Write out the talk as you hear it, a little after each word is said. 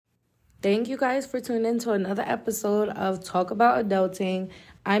Thank you guys for tuning in to another episode of Talk About Adulting.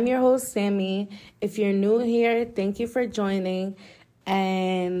 I'm your host, Sammy. If you're new here, thank you for joining.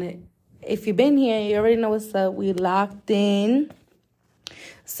 And if you've been here, you already know what's up. We locked in.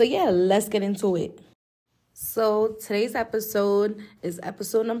 So yeah, let's get into it. So today's episode is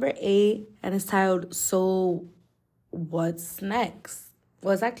episode number 8, and it's titled So What's Next?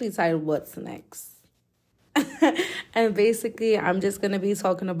 Well, it's actually titled What's Next? And basically, I'm just going to be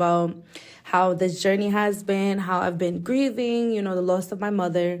talking about how this journey has been, how I've been grieving, the loss of my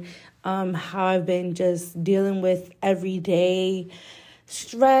mother, how I've been just dealing with everyday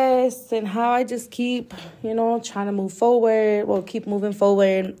stress, and how I just keep, trying to move forward, keep moving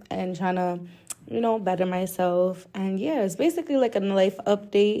forward and trying to, better myself. And yeah, it's basically like a life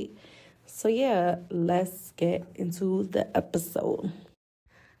update. So yeah, let's get into the episode.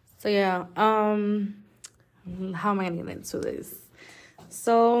 So yeah, how am I going to get into this?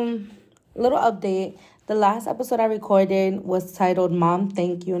 So, little update. The last episode I recorded was titled Mom,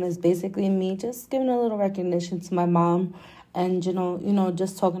 Thank You. And it's basically me just giving a little recognition to my mom. And,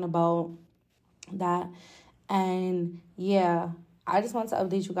 just talking about that. And, yeah, I just want to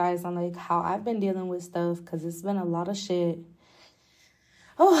update you guys on, how I've been dealing with stuff. Because it's been a lot of shit.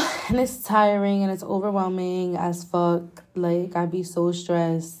 Oh, and it's tiring and it's overwhelming as fuck. I be so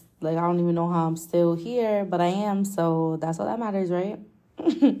stressed. I don't even know how I'm still here, but I am, so that's all that matters, right?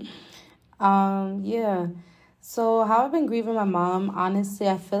 Yeah. So how I've been grieving my mom, honestly,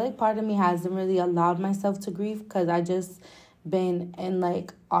 I feel like part of me hasn't really allowed myself to grieve because I just been in,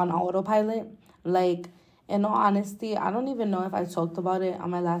 on autopilot. In all honesty, I don't even know if I talked about it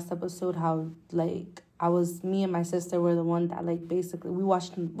on my last episode, how, me and my sister were the one that, basically, we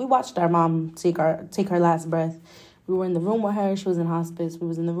watched our mom take her last breath. We were in the room with her. She was in hospice. We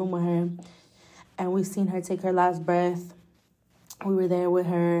was in the room with her. And we seen her take her last breath. We were there with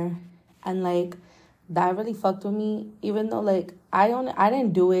her. And, that really fucked with me. Even though, I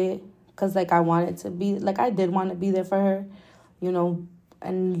didn't do it because, I wanted to be, I did want to be there for her,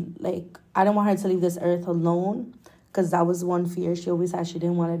 And, I didn't want her to leave this earth alone because that was one fear she always had. She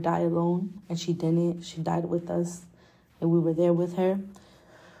didn't want to die alone. And she didn't. She died with us. And we were there with her.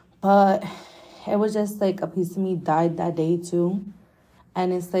 But it was just a piece of me died that day too.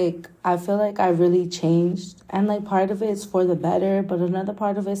 And it's I feel like I really changed. And part of it is for the better, but another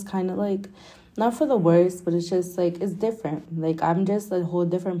part of it is kind of not for the worse, but it's just it's different. I'm just a whole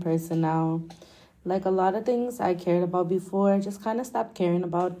different person now. A lot of things I cared about before, I just kind of stopped caring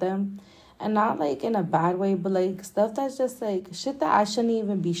about them. And not in a bad way, but stuff that's just shit that I shouldn't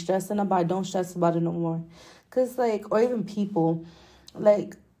even be stressing about. I don't stress about it no more. Cause or even people,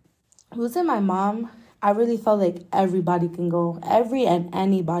 losing my mom, I really felt everybody can go. Every and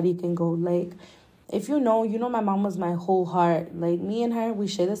anybody can go. If you know my mom was my whole heart. Me and her, we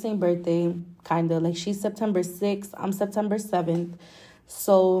share the same birthday, kind of. She's September 6th, I'm September 7th.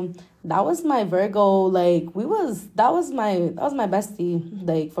 So that was my Virgo. That was my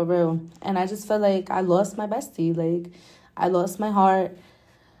bestie, for real. And I just felt I lost my bestie. I lost my heart.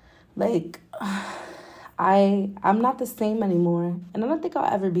 I'm not the same anymore. And I don't think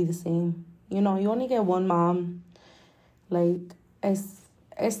I'll ever be the same. You only get one mom. It's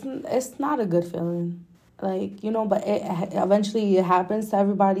not a good feeling. But eventually it happens to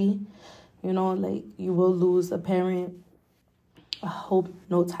everybody. You will lose a parent. I hope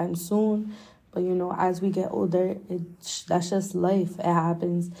no time soon. But, as we get older, that's just life. It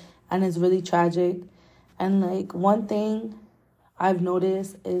happens. And it's really tragic. And, one thing I've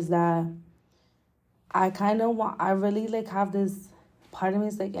noticed is that I really, have this part of me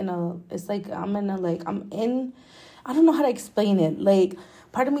is, I don't know how to explain it.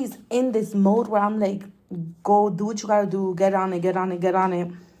 Part of me is in this mode where I'm, go do what you gotta do, get on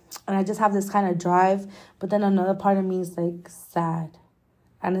it. And I just have this kind of drive. But then another part of me is, sad.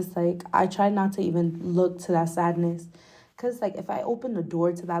 And it's, I try not to even look to that sadness. Because, if I open the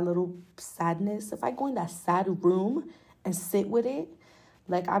door to that little sadness, if I go in that sad room and sit with it,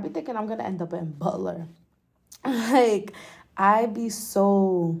 I be thinking I'm going to end up in Butler. I be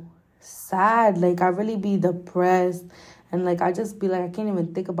so sad. I really be depressed. And, I just be I can't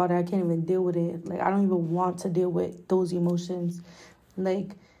even think about it. I can't even deal with it. I don't even want to deal with those emotions.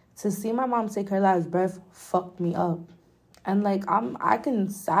 To see my mom take her last breath fucked me up. And,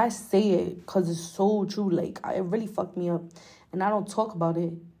 I say it because it's so true. It really fucked me up. And I don't talk about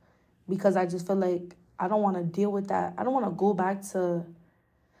it because I just feel I don't want to deal with that. I don't want to go back to...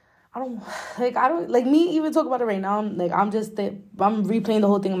 I don't me even talk about it right now. I'm replaying the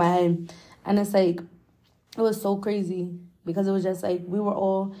whole thing in my head. And it's it was so crazy because it was just we were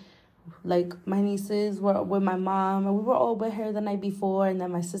all like, my nieces were with my mom, and we were all with her the night before. And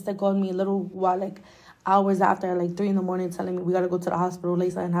then my sister called me a little while, like, hours after, like 3 a.m, telling me we gotta go to the hospital.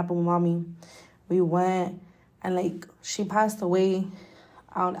 Like, something happened with mommy. We went, and like, she passed away.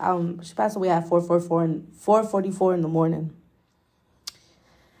 She passed away at 4:44 in the morning.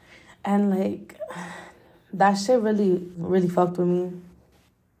 And like, that shit really, really fucked with me.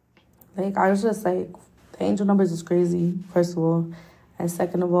 Like, I was just like, the angel numbers is crazy, first of all. And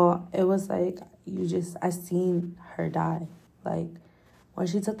second of all, it was like, I seen her die. Like, when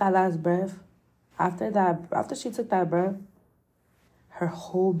she took that last breath, after she took that breath, her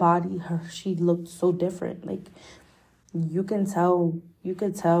whole body, she looked so different. Like, you could tell,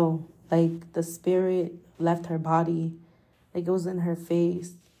 like, the spirit left her body. Like, it was in her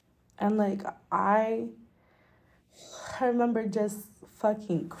face. And like, I remember just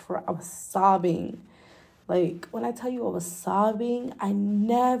fucking I was sobbing. Like, when I tell you I was sobbing, I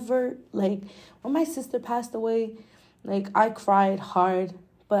never, like, when my sister passed away, like, I cried hard,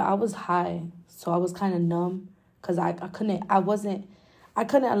 but I was high, so I was kind of numb, because I couldn't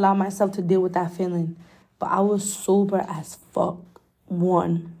allow myself to deal with that feeling. But I was sober as fuck,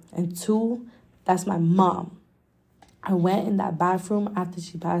 1. And 2, that's my mom. I went in that bathroom after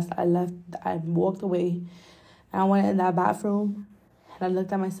she passed. I walked away, and I went in that bathroom, and I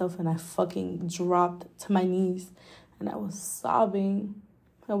looked at myself, and I fucking dropped to my knees, and I was sobbing.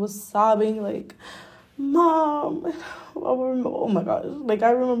 Like, Mom. Oh my gosh. Like,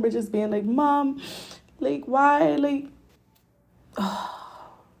 I remember just being like, Mom, like, why? Like, I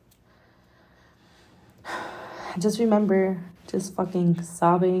just remember just fucking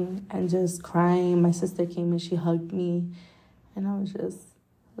sobbing and just crying. My sister came and she hugged me, and I was just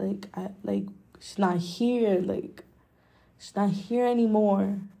like, she's not here. Like, she's not here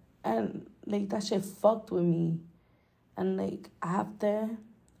anymore. And like, that shit fucked with me. And like, after,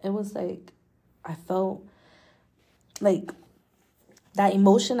 it was like, I felt like that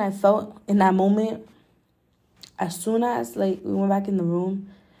emotion I felt in that moment. As soon as like we went back in the room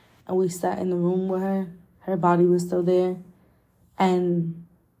and we sat in the room with her body was still there. And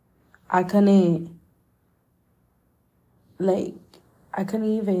I had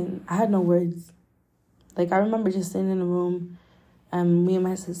no words. Like, I remember just sitting in the room, and me and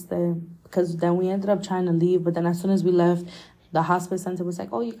my sister, because then we ended up trying to leave, but then as soon as we left, the hospice center was like,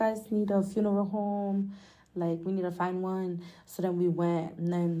 oh, you guys need a funeral home, like, we need to find one. So then we went,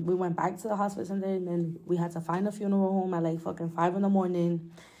 and then we went back to the hospice center, and then we had to find a funeral home at like fucking 5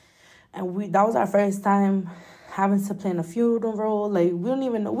 a.m. And that was our first time having to plan a funeral. Like,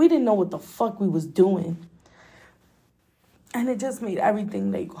 we didn't know what the fuck we was doing. And it just made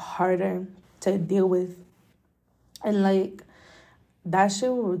everything like harder to deal with. And like, that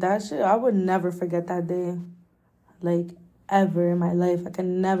shit, I would never forget that day. Like, ever in my life. I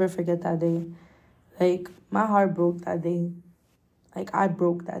can never forget that day. Like, my heart broke that day. Like, I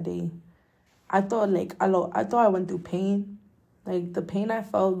broke that day. I thought I went through pain. Like, the pain I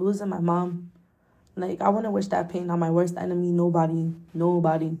felt losing my mom. Like, I wouldn't wish that pain on my worst enemy. Nobody.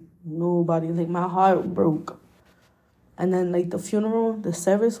 Like, my heart broke. And then, like, the funeral, the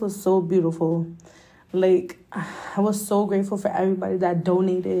service was so beautiful. Like, I was so grateful for everybody that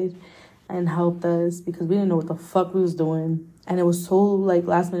donated and helped us, because we didn't know what the fuck we was doing. And it was so, like,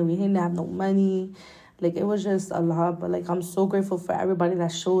 last minute. We didn't have no money. Like, it was just a lot. But, like, I'm so grateful for everybody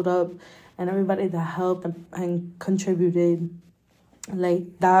that showed up and everybody that helped and contributed.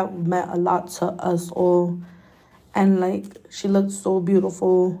 Like, that meant a lot to us all. And, like, she looked so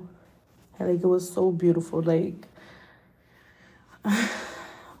beautiful. And, like, it was so beautiful. Like,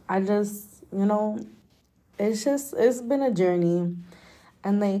 I just, it's been a journey.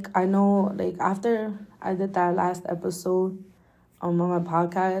 And, like, I know, like, after I did that last episode on my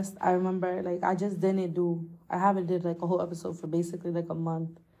podcast, I remember, like, I haven't did, like, a whole episode for basically, like, a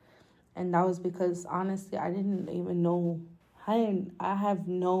month. And that was because, honestly, I didn't even know. I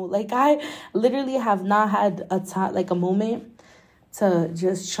literally have not had a time, like, a moment to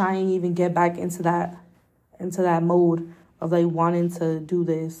just try and even get back into that mode of, like, wanting to do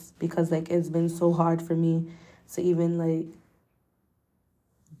this, because, like, it's been so hard for me to even, like,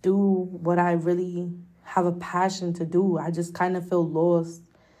 do what I really have a passion to do. I just kind of feel lost.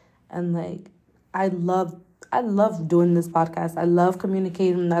 And, like, I love doing this podcast. I love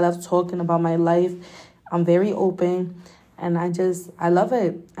communicating. I love talking about my life. I'm very open, and I love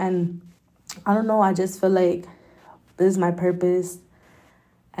it. And I don't know, I just feel like this is my purpose.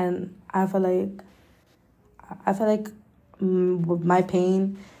 And I feel like my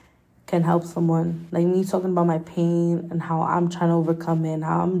pain can help someone. Like, me talking about my pain and how I'm trying to overcome it and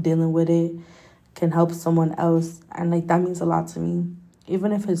how I'm dealing with it can help someone else. And, like, that means a lot to me.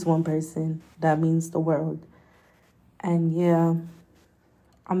 Even if it's one person, that means the world. And yeah,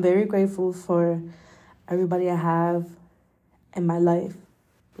 I'm very grateful for everybody I have in my life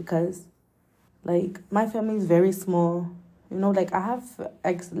because, like, my family is very small. You know, like, I have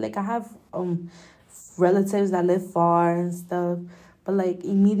relatives that live far and stuff. But, like,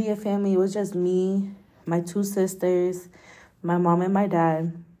 immediate family, it was just me, my two sisters, my mom and my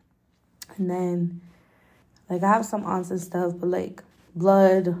dad. And then, like, I have some aunts and stuff, but, like,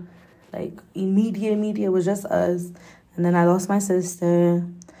 blood, like, immediate was just us. And then I lost my sister.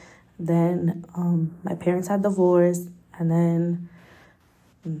 Then my parents had divorced. And then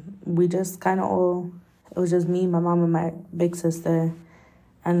we just kind of all, it was just me, my mom, and my big sister.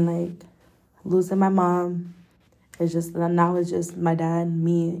 And, like, losing my mom, now it's just my dad,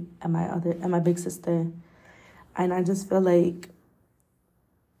 me, and my big sister. And I just feel like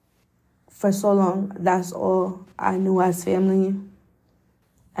for so long, that's all I knew as family.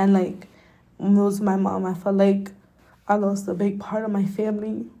 And, like, when it was my mom, I felt like I lost a big part of my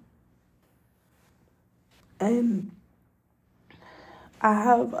family. And I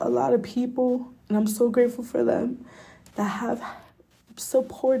have a lot of people, and I'm so grateful for them, that have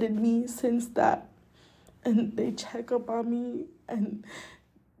supported me since that. And they check up on me, and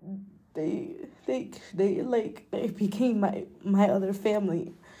they became my other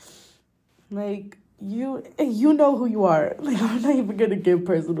family. Like, you know who you are. Like, I'm not even gonna give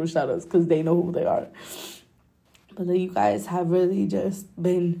personal shout outs because they know who they are. But, like, you guys have really just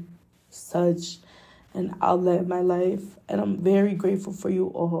been such an outlet in my life, and I'm very grateful for you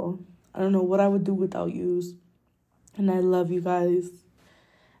all. I don't know what I would do without you, and I love you guys.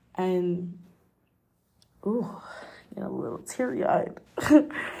 And ooh, get a little teary-eyed.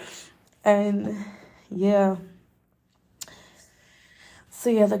 And yeah. So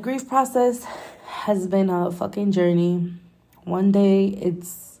yeah, the grief process has been a fucking journey. One day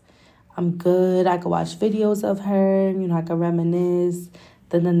I'm good. I could watch videos of her, I could reminisce.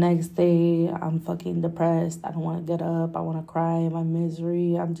 Then the next day, I'm fucking depressed. I don't want to get up. I want to cry in my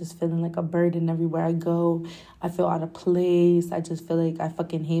misery. I'm just feeling like a burden everywhere I go. I feel out of place. I just feel like I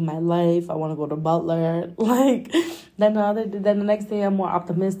fucking hate my life. I want to go to Butler. Like, then the next day, I'm more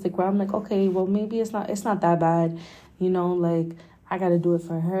optimistic, where I'm like, okay, well, maybe it's not that bad. Like, I got to do it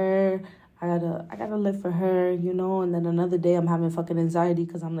for her. I gotta live for her, and then another day I'm having fucking anxiety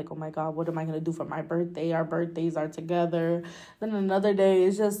because I'm like, oh my God, what am I gonna do for my birthday? Our birthdays are together. Then another day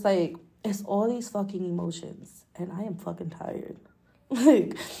it's just like, it's all these fucking emotions, and I am fucking tired.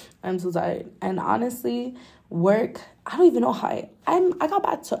 Like, I'm so tired. And honestly, work, I don't even know how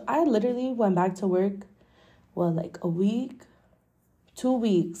I literally went back to work, like a week, 2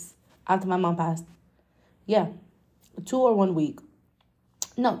 weeks after my mom passed. Yeah, 2 or 1 week.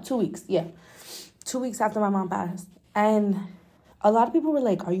 No, 2 weeks, yeah. 2 weeks after my mom passed. And a lot of people were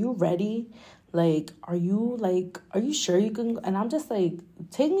like, are you ready? Like, are you sure you can? And I'm just like,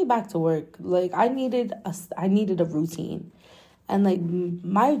 take me back to work. Like, I needed a routine. And, like,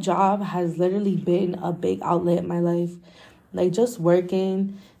 my job has literally been a big outlet in my life. Like, just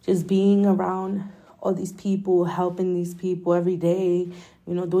working, just being around all these people, helping these people every day,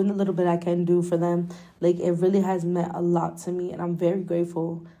 doing the little bit I can do for them. Like, it really has meant a lot to me, and I'm very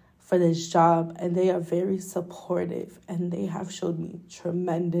grateful for this job. And they are very supportive, and they have showed me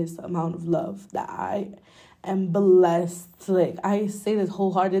tremendous amount of love that I am blessed. Like, I say this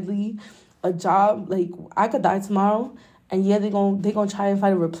wholeheartedly. A job, like, I could die tomorrow, and yeah, they're gonna try and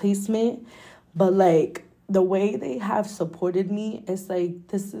find a replacement, but, like, the way they have supported me, it's like,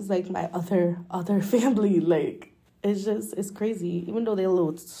 this is like my other family. Like, it's crazy, even though they're a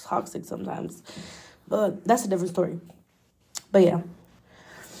little toxic sometimes, but that's a different story. But yeah,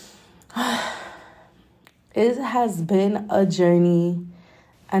 it has been a journey,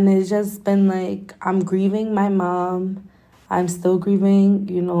 and it's just been like, I'm grieving my mom. I'm still grieving,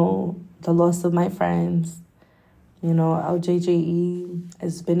 the loss of my friends, LJJE.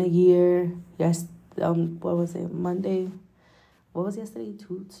 It's been a year. Yes. What was it? Monday. What was yesterday?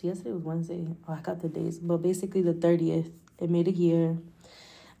 Yesterday was Wednesday. Oh, I got the days. But basically the 30th, it made a year.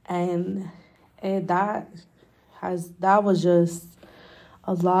 And that was just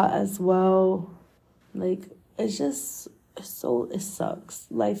a lot as well. Like, it sucks.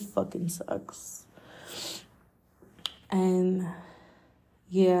 Life fucking sucks. And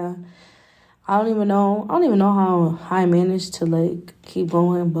yeah, I don't even know how I managed to, like, keep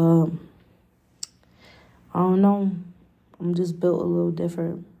going, but I don't know. I'm just built a little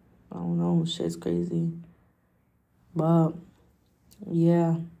different. I don't know. Shit's crazy. But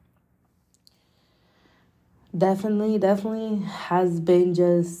yeah. Definitely has been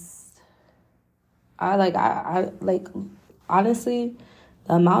just, I honestly,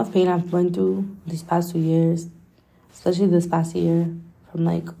 the amount of pain I've went through these past 2 years, especially this past year, from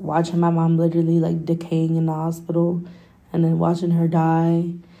like watching my mom literally like decaying in the hospital and then watching her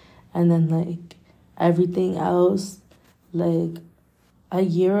die, and then like everything else, like a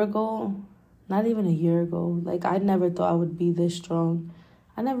year ago, not even a year ago, like I never thought I would be this strong.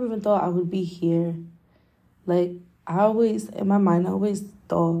 I never even thought I would be here. Like I always, in my mind, I always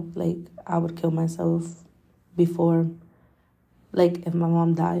thought like I would kill myself before, like if my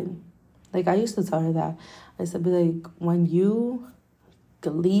mom died. Like I used to tell her that. I used to be like, when you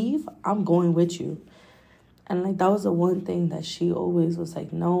leave, I'm going with you. And like that was the one thing that she always was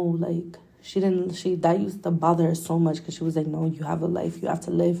like, no, like that used to bother her so much, because she was like, no, you have a life, you have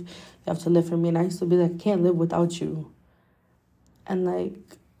to live for me. And I used to be like, I can't live without you. And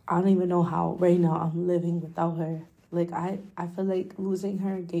like I don't even know how right now I'm living without her. Like I feel like losing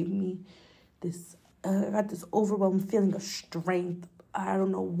her gave me this I got this overwhelming feeling of strength. I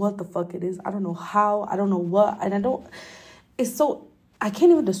don't know what the fuck it is. I don't know how. I don't know what. And I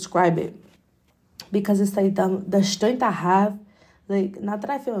can't even describe it, because it's like the strength I have, like, not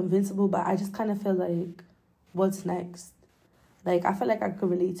that I feel invincible, but I just kind of feel like, what's next? Like, I feel like I could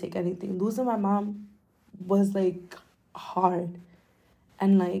really take anything. Losing my mom was, like, hard.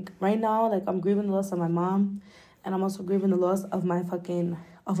 And, like, right now, like, I'm grieving the loss of my mom, and I'm also grieving the loss of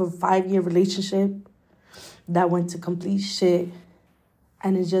of a 5-year relationship that went to complete shit.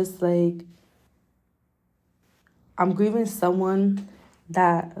 And it's just, like, I'm grieving someone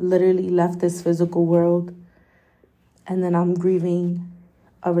that literally left this physical world. And then I'm grieving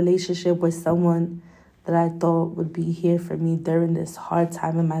a relationship with someone that I thought would be here for me during this hard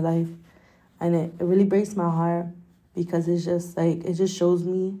time in my life. And it really breaks my heart, because it's just, like, it just shows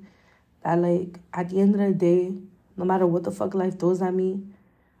me that, like, at the end of the day, no matter what the fuck life throws at me,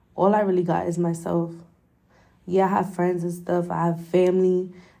 all I really got is myself. Yeah, I have friends and stuff. I have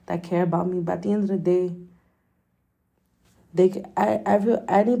family that care about me. But at the end of the day,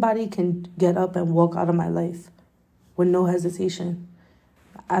 anybody can get up and walk out of my life with no hesitation,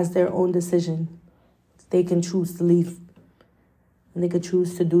 as their own decision. They can choose to leave, and they could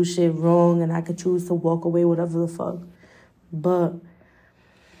choose to do shit wrong, and I could choose to walk away, whatever the fuck. But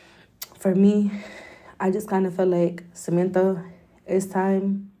for me, I just kind of feel like, Samantha, it's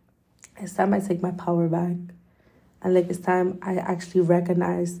time I take my power back. And like, it's time I actually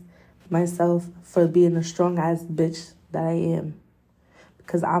recognize myself for being a strong ass bitch that I am,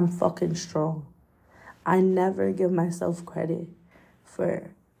 because I'm fucking strong. I never give myself credit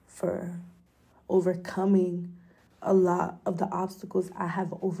for overcoming a lot of the obstacles I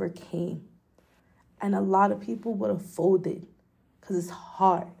have overcame. And a lot of people would have folded, because it's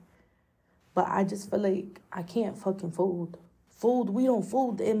hard. But I just feel like I can't fucking fold. We don't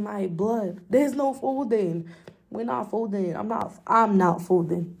fold in my blood. There's no folding. We're not folding. I'm not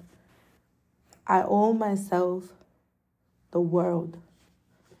folding. I owe myself the world.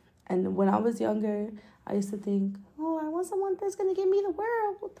 And when I was younger, I used to think, oh, I want someone that's going to give me the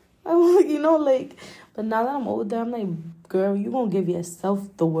world. But now that I'm older, I'm like, girl, you going to give yourself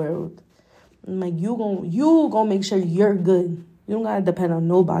the world. I'm like, you gonna make sure you're good. You don't got to depend on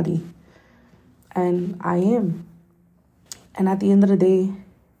nobody. And I am. And at the end of the day,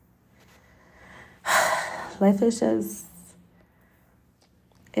 life is just,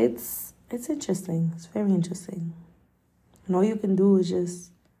 it's interesting. It's very interesting. And all you can do is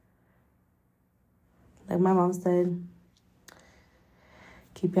just, like my mom said,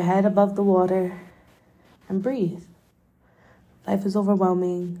 keep your head above the water and breathe. Life is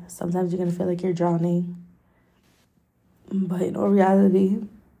overwhelming. Sometimes you're going to feel like you're drowning. But in all reality,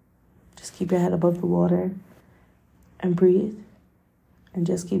 just keep your head above the water and breathe and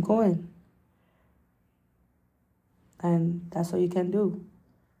just keep going. And that's all you can do.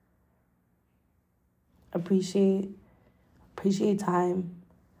 Appreciate time,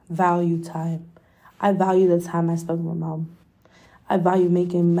 value time. I value the time I spend with my mom. I value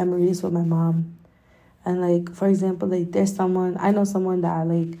making memories with my mom. And, like, for example, like, I know someone that,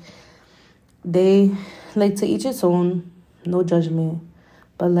 like, they, like, to each its own, no judgment.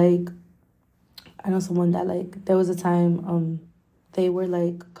 But, like, I know someone that, like, there was a time, they were,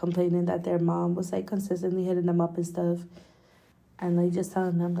 like, complaining that their mom was, like, consistently hitting them up and stuff. And, like, just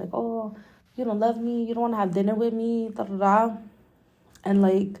telling them, like, oh, you don't love me, you don't want to have dinner with me, da-da-da. And,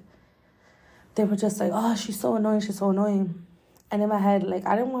 like, they were just like, oh, she's so annoying. And in my head, like,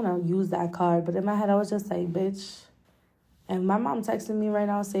 I didn't want to use that card, but in my head, I was just like, bitch. And my mom texted me right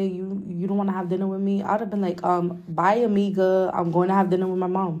now saying, you don't want to have dinner with me. I would have been like, bye, amiga. I'm going to have dinner with my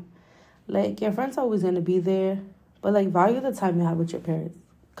mom. Like, your friends are always going to be there. But, like, value the time you have with your parents.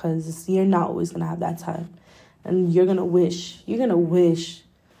 Because you're not always going to have that time. And you're gonna wish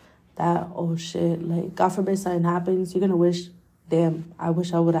that, oh shit, like, God forbid something happens, you're gonna wish, damn, I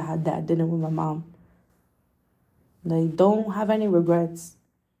wish I would have had that dinner with my mom. Like, don't have any regrets.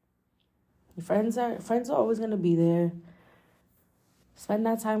 Your friends are always gonna be there. Spend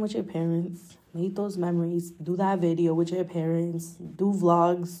that time with your parents. Make those memories. Do that video with your parents. Do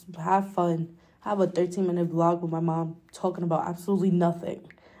vlogs. Have fun. Have a 13-minute vlog with my mom talking about absolutely nothing.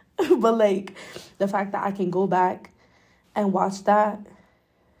 But, like, the fact that I can go back and watch that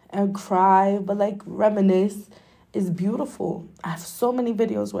and cry, but, like, reminisce is beautiful. I have so many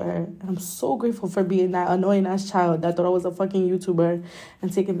videos with her. And I'm so grateful for being that annoying-ass child that thought I was a fucking YouTuber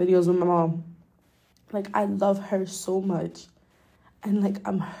and taking videos with my mom. Like, I love her so much. And, like,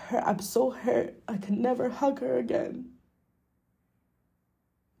 I'm hurt. I'm so hurt. I could never hug her again.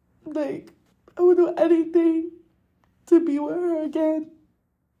 Like, I would do anything to be with her again.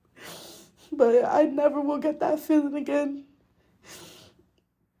 But I never will get that feeling again.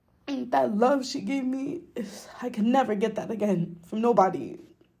 That love she gave me, I can never get that again from nobody.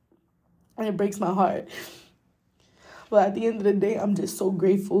 And it breaks my heart. But at the end of the day, I'm just so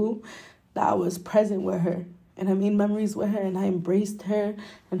grateful that I was present with her. And I made memories with her, and I embraced her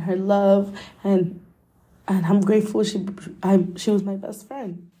and her love, and I'm grateful she was my best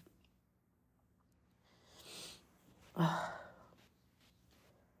friend.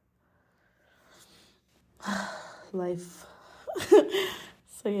 Life.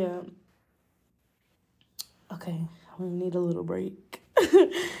 So yeah. Okay, we need a little break.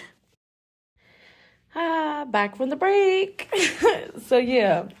 Back from the break. So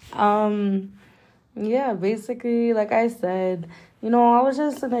yeah. Yeah, basically, like I said, I was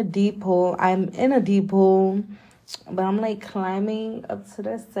just in a deep hole. I'm in a deep hole, but I'm, like, climbing up to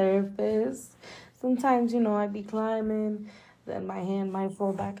the surface. Sometimes, I be climbing, then my hand might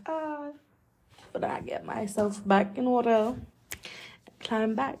fall back. But I get myself back in order,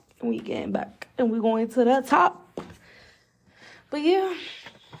 climb back, and we getting back, and we going to the top. But yeah,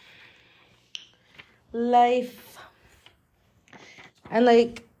 life. And,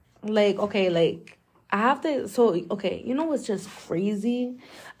 okay, I have to, so, okay, what's just crazy?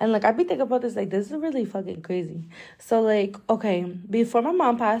 And, I be thinking about this, this is really fucking crazy. So, okay, before my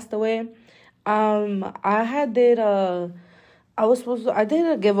mom passed away, I did a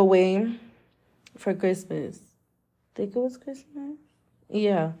giveaway for Christmas. Think it was Christmas?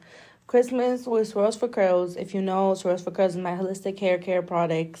 Yeah. Christmas with Swirls for Curls. If you know, Swirls for Curls is my holistic hair care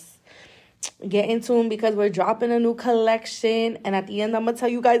products. Get into them because we're dropping a new collection. And at the end, I'm going to tell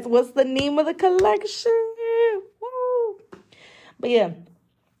you guys what's the name of the collection. Woo! But yeah.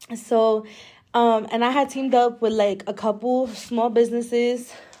 So, and I had teamed up with, a couple small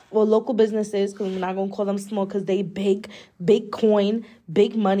businesses. Well, local businesses, because we're not going to call them small because they big coin,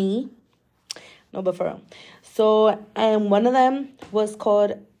 big money. No, but for real. So, and one of them was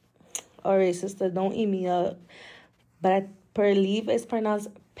called, all right, sister, don't eat me up. But I believe it's pronounced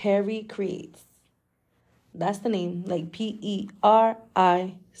Perry Creates. That's the name. Pericreates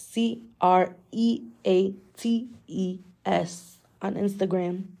on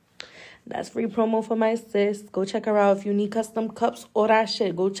Instagram. That's free promo for my sis. Go check her out. If you need custom cups or that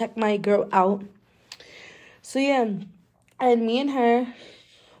shit, go check my girl out. So, yeah. And me and her,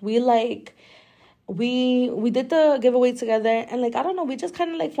 we did the giveaway together, and I don't know, we just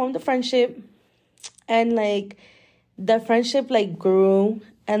kind of formed a friendship, and the friendship grew,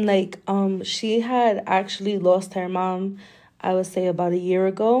 and she had actually lost her mom, I would say about a year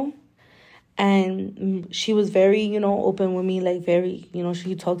ago, and she was very open with me, very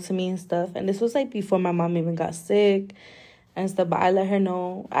she talked to me and stuff, and this was before my mom even got sick and stuff. But I let her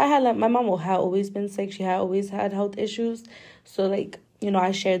know my mom had always been sick. She had always had health issues, so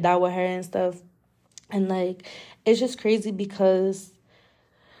I shared that with her and stuff. And, it's just crazy because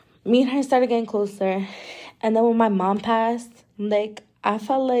me and her started getting closer. And then when my mom passed, I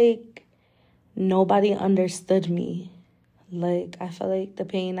felt like nobody understood me. I felt the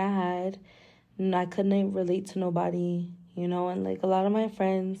pain I had, and I couldn't relate to nobody, and, a lot of my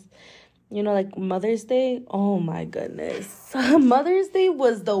friends, Mother's Day, oh, my goodness. Mother's Day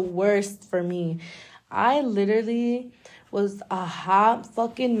was the worst for me. I literally was a hot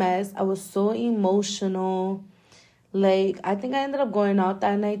fucking mess. I was so emotional. I think I ended up going out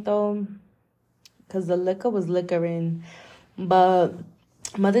that night, though, because the liquor was liquoring. But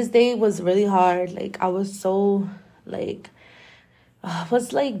Mother's Day was really hard. I was so, I was,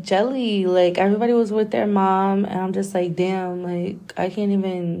 jelly. Everybody was with their mom, and I'm just damn, I can't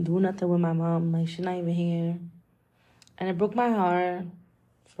even do nothing with my mom. She's not even here. And it broke my heart.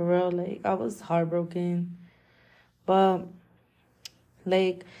 For real, I was heartbroken. But,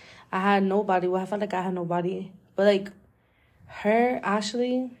 I had nobody. Well, I felt like I had nobody. But, like, her,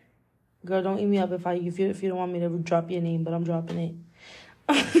 Ashley, girl, don't eat me up if you don't want me to drop your name, but I'm dropping it.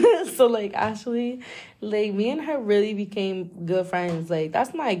 So, like, Ashley, like, me and her really became good friends. Like,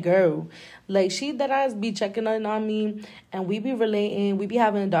 that's my girl. Like, she that ass be checking in on me, and we be relating. We be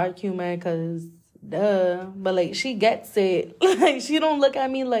having dark humor, because, duh. But, like, she gets it. Like, she don't look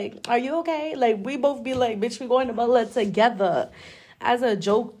at me like, are you okay? Like, we both be like, bitch, we going to Butler together. As a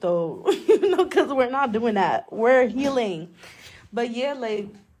joke, though. Because we're not doing that. We're healing. But, yeah, like,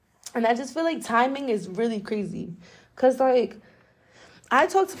 and I just feel like timing is really crazy. Because, like, I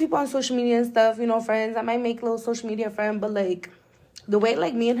talk to people on social media and stuff, friends. I might make a little social media friend, but, like, the way,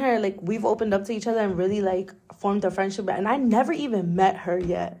 like, me and her, like, we've opened up to each other and really, like, formed a friendship. And I never even met her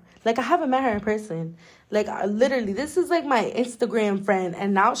yet. Like, I haven't met her in person. Like, literally, this is, like, my Instagram friend.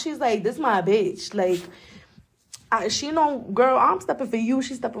 And now she's, like, this my bitch. Like, she know, girl, I'm stepping for you.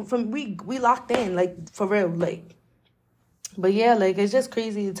 She's stepping for me. We locked in, like, for real, like. But, yeah, like, it's just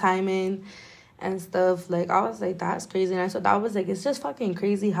crazy the timing and stuff. Like, I was like, that's crazy. And I thought that was like, it's just fucking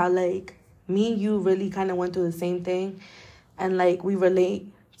crazy how, like, me and you really kind of went through the same thing, and, like, we relate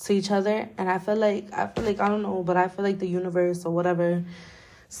to each other. And I feel like I don't know, but I feel like the universe or whatever,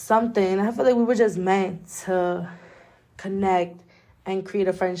 something, I feel like we were just meant to connect and create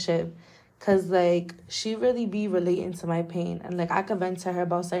a friendship. Because, like, she really be relating to my pain, and, like, I could vent to her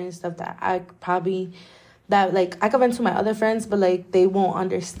about certain stuff that I could vent to my other friends, but, like, they won't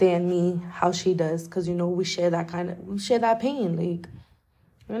understand me how she does, because, we share that pain, like,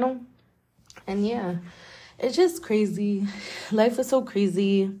 and, yeah, it's just crazy. Life is so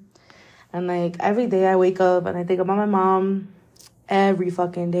crazy, and, like, every day I wake up and I think about my mom. Every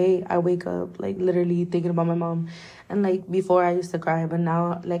fucking day I wake up, like, literally thinking about my mom. And, like, before I used to cry, but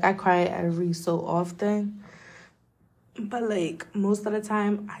now, like, I cry every so often, but, like, most of the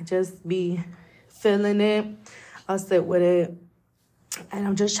time I just be feeling it. I'll sit with it, and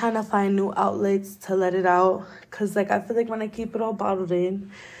I'm just trying to find new outlets to let it out, because, like, I feel like when I keep it all bottled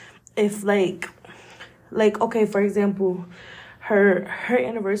in, if, like, okay, for example, her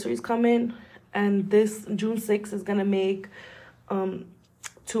anniversary's coming, and this June 6th is gonna make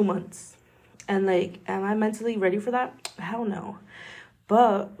 2 months, and, like, am I mentally ready for that? Hell no.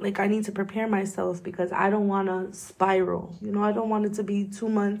 But, like, I need to prepare myself, because I don't want to spiral. I don't want it to be 2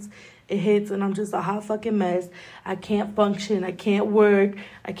 months, it hits, and I'm just a hot fucking mess. I can't function. I can't work.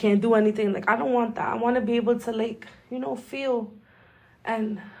 I can't do anything. Like, I don't want that. I want to be able to, like, feel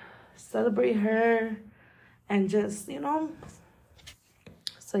and celebrate her and just,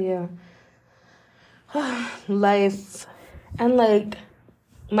 So, yeah. Life. And, like,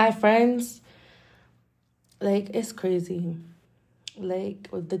 my friends, like, it's crazy. Like,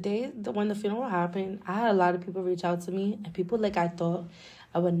 the day when the funeral happened, I had a lot of people reach out to me, and people, like, I thought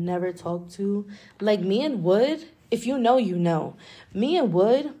I would never talk to. Like, me and Wood, if you know, you know. Me and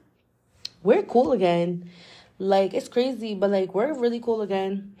Wood, we're cool again. Like, it's crazy, but, like, we're really cool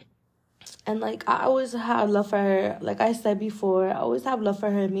again. And, like, I always had love for her. Like I said before, I always have love for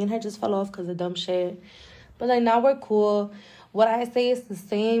her. Me and her just fell off because of dumb shit. But, like, now we're cool. What I say is the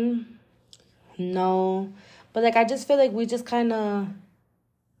same. No. But, like, I just feel like we just kind of,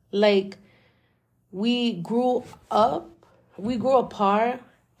 like, we grew apart,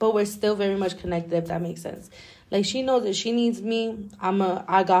 but we're still very much connected, if that makes sense. Like, she knows that she needs me,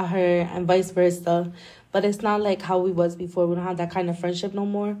 I got her, and vice versa. But it's not like how we was before. We don't have that kind of friendship no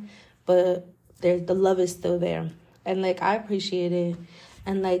more. But the love is still there. And, like, I appreciate it.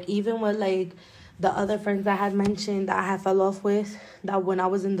 And, like, even with, like, the other friends I had mentioned that I had fell off with, that when I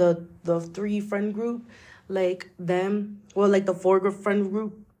was in the 3-friend group, like, them, or, like, the 4-friend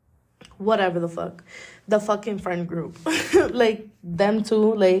group, whatever the fuck, the fucking friend group, like, them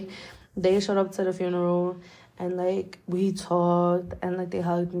too, like, they showed up to the funeral, and, like, we talked, and, like, they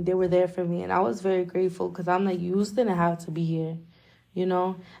hugged me, they were there for me, and I was very grateful, because I'm like, you didn't have to be here,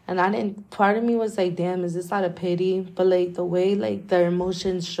 and part of me was like, damn, is this out of pity? But, like, the way, like, their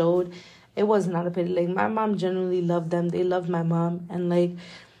emotions showed, it was not a pity. Like, my mom genuinely loved them, they loved my mom, and, like,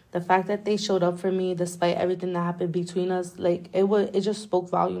 the fact that they showed up for me despite everything that happened between us, like, it just spoke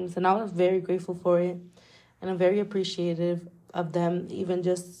volumes. And I was very grateful for it. And I'm very appreciative of them even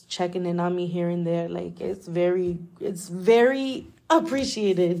just checking in on me here and there. Like, it's very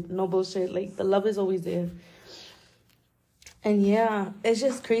appreciated. No bullshit. Like, the love is always there. And, yeah, it's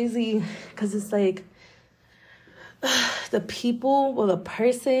just crazy because it's like the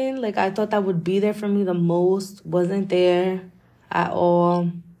person, like, I thought that would be there for me the most wasn't there at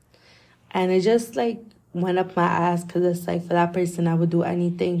all. And it just, like, went up my ass because it's, like, for that person, I would do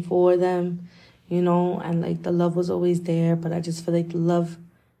anything for them, and, like, the love was always there. But I just feel like the love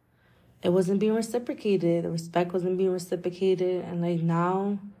it wasn't being reciprocated. The respect wasn't being reciprocated. And, like,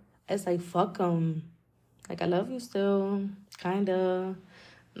 now it's like, fuck them. Like, I love you still, kind of.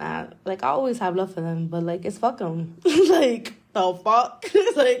 Nah, like, I always have love for them, but, like, it's fuck them. Like, the fuck?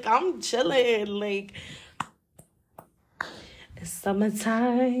 Like, I'm chilling. Like, it's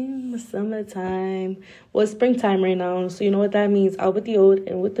summertime. Well, it's springtime right now, so you know what that means. Out with the old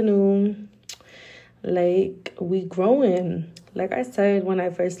and with the new. Like, we growing. Like I said when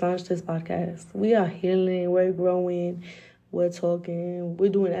I first launched this podcast, we are healing, we're growing, we're talking, we're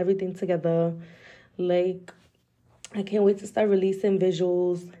doing everything together. Like, I can't wait to start releasing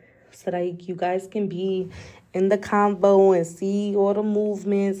visuals so that you guys can be in the combo and see all the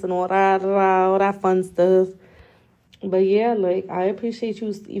movements and all that fun stuff. But yeah, like, I appreciate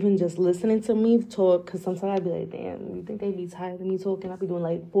you even just listening to me talk, because sometimes I'd be like, damn, you think they be tired of me talking? I'd be doing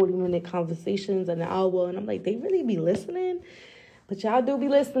like 40-minute conversations in an hour, and I'm like, they really be listening? But y'all do be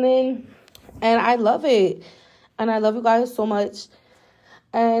listening, and I love it. And I love you guys so much.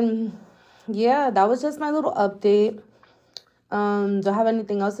 And yeah, that was just my little update. Do I have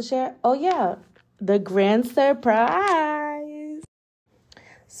anything else to share? Oh yeah, the grand surprise.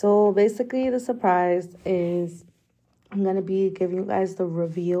 So basically the surprise is I'm going to be giving you guys the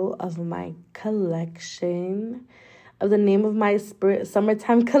reveal of my collection, of the name of my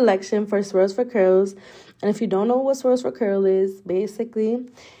summertime collection for Swirls for Curls. And if you don't know what Swirls for Curl is, basically,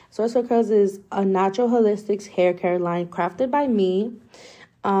 Swirls for Curls is a natural holistic hair care line crafted by me.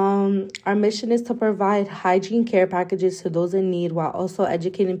 Our mission is to provide hygiene care packages to those in need while also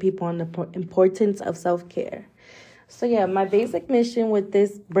educating people on the importance of self-care. So yeah, my basic mission with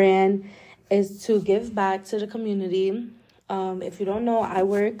this brand is to give back to the community. If you don't know, I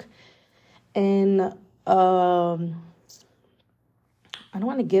work in, I don't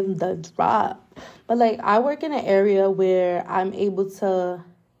want to give the drop, but like, I work in an area where I'm able to,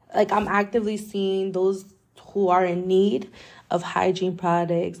 like, I'm actively seeing those who are in need of hygiene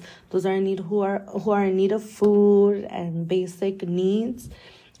products, those are in need who are in need of food and basic needs.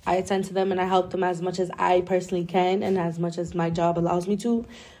 I attend to them and I help them as much as I personally can and as much as my job allows me to.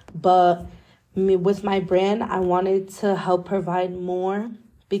 But with my brand, I wanted to help provide more,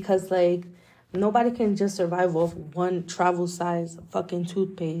 because like, nobody can just survive off one travel size fucking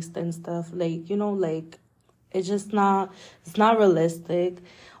toothpaste and stuff. Like, you know, like, it's not realistic.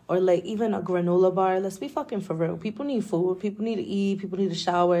 Or like, even a granola bar. Let's be fucking for real. People need food. People need to eat. People need to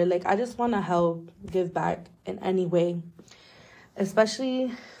shower. Like, I just want to help give back in any way,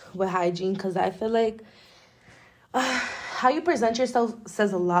 especially with hygiene, because I feel like how you present yourself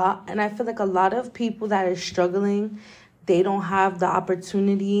says a lot. And I feel like a lot of people that are struggling, they don't have the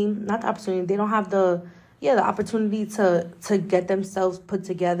opportunity, they don't have the opportunity to get themselves put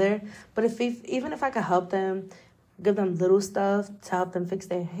together. But even if I could help them, give them little stuff to help them fix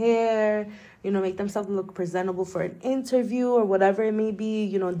their hair, make themselves look presentable for an interview or whatever it may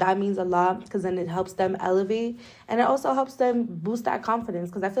be, that means a lot, because then it helps them elevate. And it also helps them boost that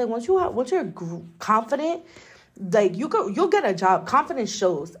confidence, because I feel like once you're confident, like, you'll get a job. Confidence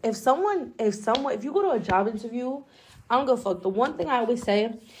shows. If you go to a job interview, I don't give a fuck. The one thing I always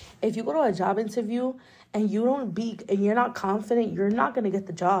say, if you go to a job interview and you're not confident, you're not gonna get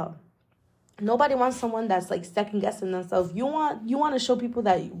the job. Nobody wants someone that's like second guessing themselves. You want to show people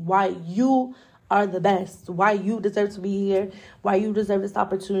that why you are the best, why you deserve to be here, why you deserve this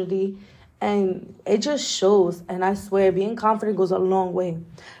opportunity. And it just shows. And I swear, being confident goes a long way.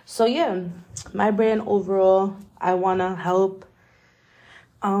 So yeah, my brand overall, I want to help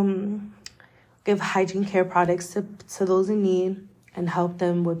give hygiene care products to those in need and help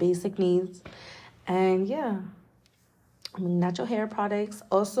them with basic needs. And yeah, natural hair products.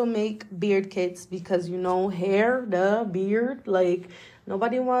 Also make beard kits, because beard, like,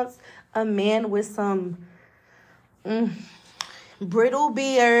 nobody wants a man with some brittle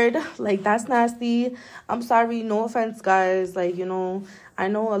beard. Like, that's nasty. I'm sorry, no offense, guys. Like, I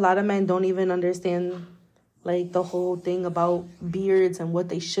know a lot of men don't even understand like the whole thing about beards and what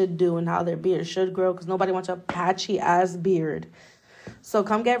they should do and how their beard should grow, because nobody wants a patchy ass beard. So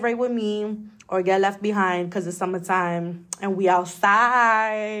come get right with me or get left behind, because it's summertime and we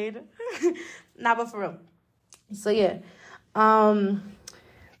outside. Nah, but for real. So yeah. Dun,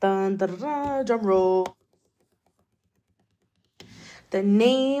 dun, dun, dun, drum roll. The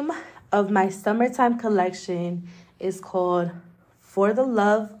name of my summertime collection is called For the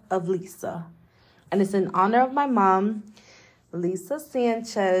Love of Lisa. And it's in honor of my mom, Lisa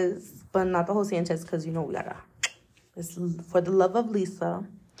Sanchez, but not the whole Sanchez, because it's For the Love of Lisa.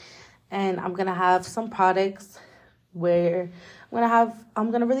 And I'm going to have some products where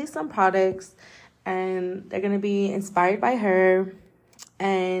I'm going to release some products, and they're going to be inspired by her.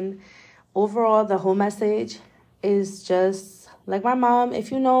 And overall, the whole message is just like my mom.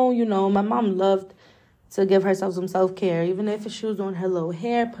 If you know, you know. My mom loved to give herself some self-care, even if she was doing her little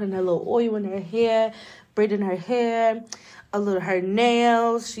hair, putting her little oil in her hair, braiding her hair, her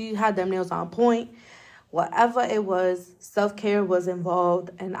nails. She had them nails on point. Whatever it was, self-care was involved,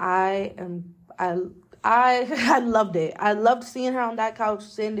 and I loved it. I loved seeing her on that couch,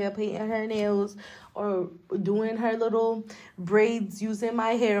 sitting there painting her nails or doing her little braids using my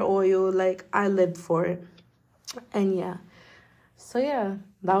hair oil. Like, I lived for it. And yeah. So yeah,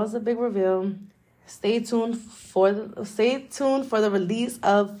 that was a big reveal. Stay tuned for the release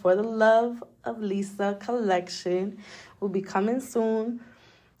of For the Love of Lisa collection. Will be coming soon.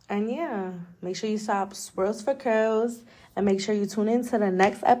 And yeah, make sure you shop Swirls for Curls. And make sure you tune in to the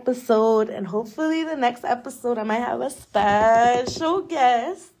next episode. And hopefully the next episode I might have a special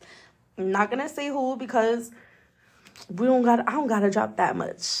guest. I'm not going to say who because I don't gotta drop that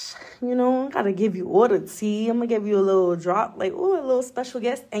much. You know, I gotta give you all the tea. I'm gonna give you a little drop, like, ooh, a little special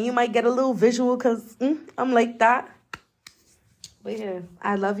guest. And you might get a little visual because I'm like that. But yeah,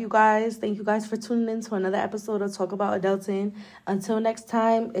 I love you guys. Thank you guys for tuning in to another episode of Talk About Adulting. Until next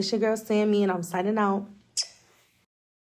time, it's your girl Sammy, and I'm signing out.